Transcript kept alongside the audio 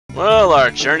Well, our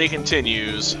journey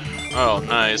continues. Oh,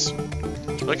 nice.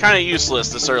 But kind of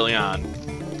useless this early on.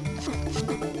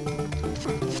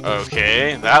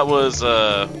 Okay, that was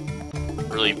a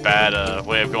really bad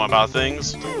way of going about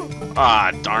things.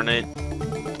 Ah, darn it.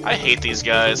 I hate these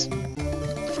guys.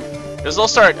 Because they'll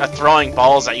start throwing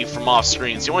balls at you from off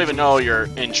screen, so you won't even know you're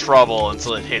in trouble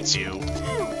until it hits you.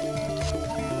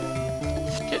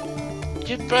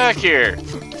 Get back here!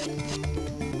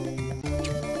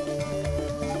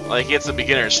 Like, it's a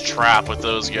beginner's trap with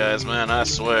those guys, man, I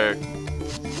swear.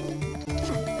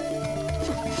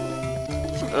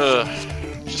 Ugh.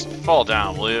 Just fall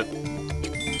down, will you?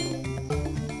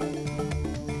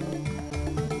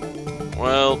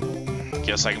 Well,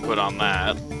 guess I can put on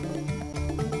that.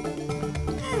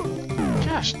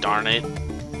 Gosh darn it.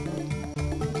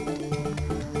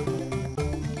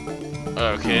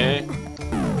 Okay.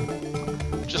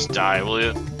 Just die, will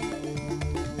you?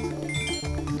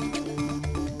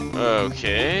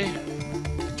 Okay.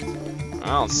 I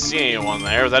don't see anyone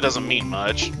there, but that doesn't mean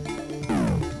much.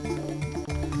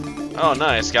 Oh,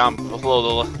 nice. Got him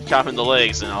below the, got him in the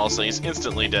legs, and all of a sudden he's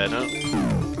instantly dead, huh?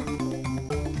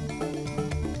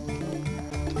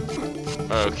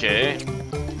 Okay.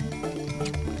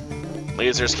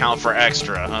 Lasers count for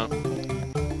extra, huh?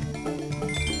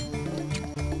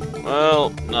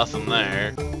 Well, nothing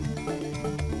there.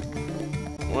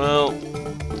 Well,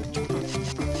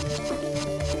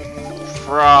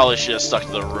 probably should have stuck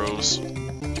to the roofs.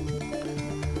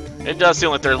 It does seem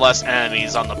like there are less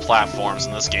enemies on the platforms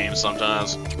in this game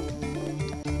sometimes.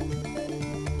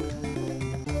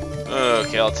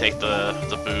 Okay, I'll take the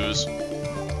booze.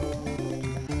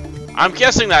 I'm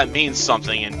guessing that means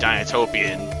something in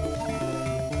Dinotopian,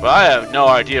 but I have no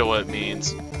idea what it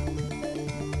means.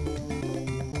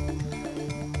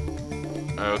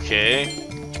 Okay.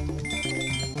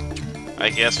 I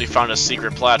guess we found a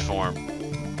secret platform.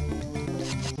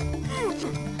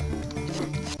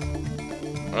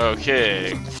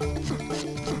 Okay.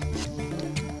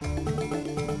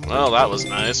 Well, that was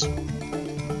nice.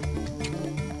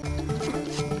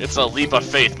 It's a leap of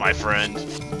faith, my friend.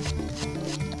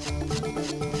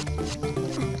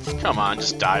 Come on,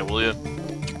 just die, will you?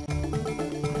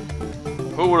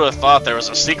 Who would have thought there was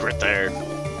a secret there?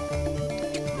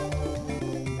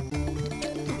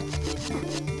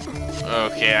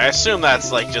 Okay, I assume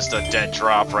that's like just a dead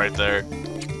drop right there.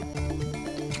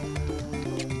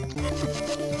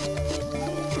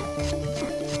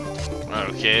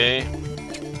 Okay.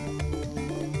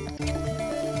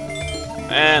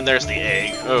 And there's the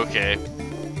egg. Okay.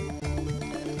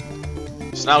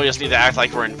 So now we just need to act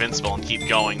like we're invincible and keep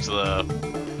going to the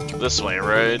this way,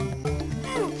 right?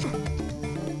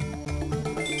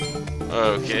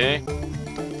 Okay.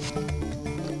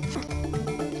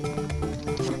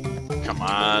 Come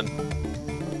on.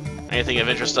 Anything of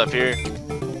interest up here?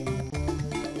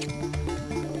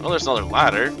 Oh, there's another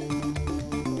ladder.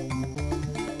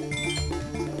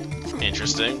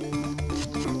 Interesting.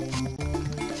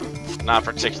 Not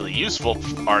particularly useful,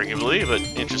 arguably, but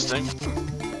interesting.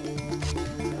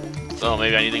 So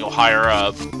maybe I need to go higher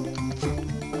up.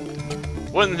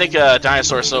 Wouldn't think a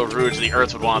dinosaur so rude to the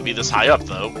earth would want to be this high up,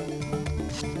 though.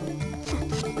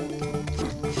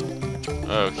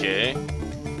 Okay.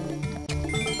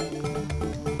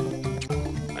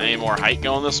 Any more height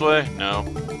going this way? No.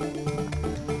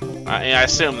 I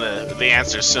assume the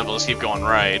answer is simple, just keep going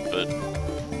right, but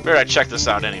figured I'd check this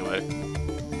out anyway.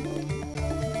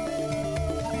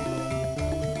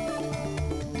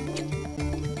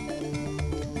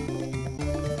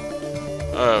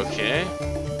 Okay.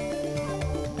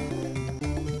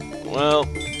 Well.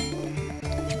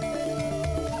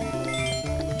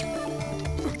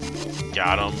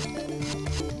 Got him.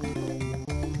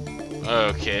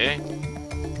 Okay.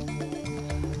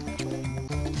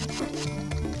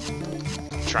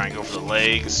 Try and go for the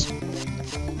legs.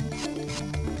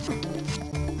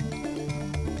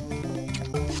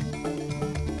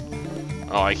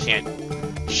 Oh, I can't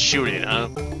shoot it, huh?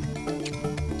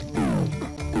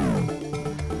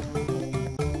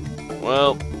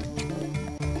 Well,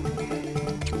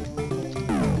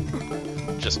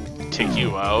 just take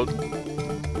you out.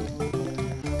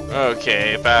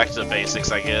 Okay, back to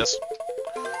basics, I guess.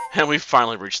 And we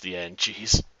finally reached the end,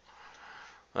 jeez.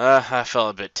 I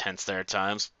felt a bit tense there at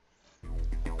times.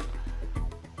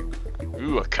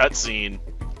 Ooh, a cutscene.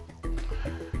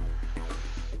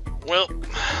 Well,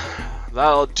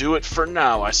 that'll do it for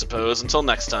now, I suppose. Until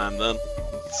next time, then.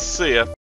 See ya.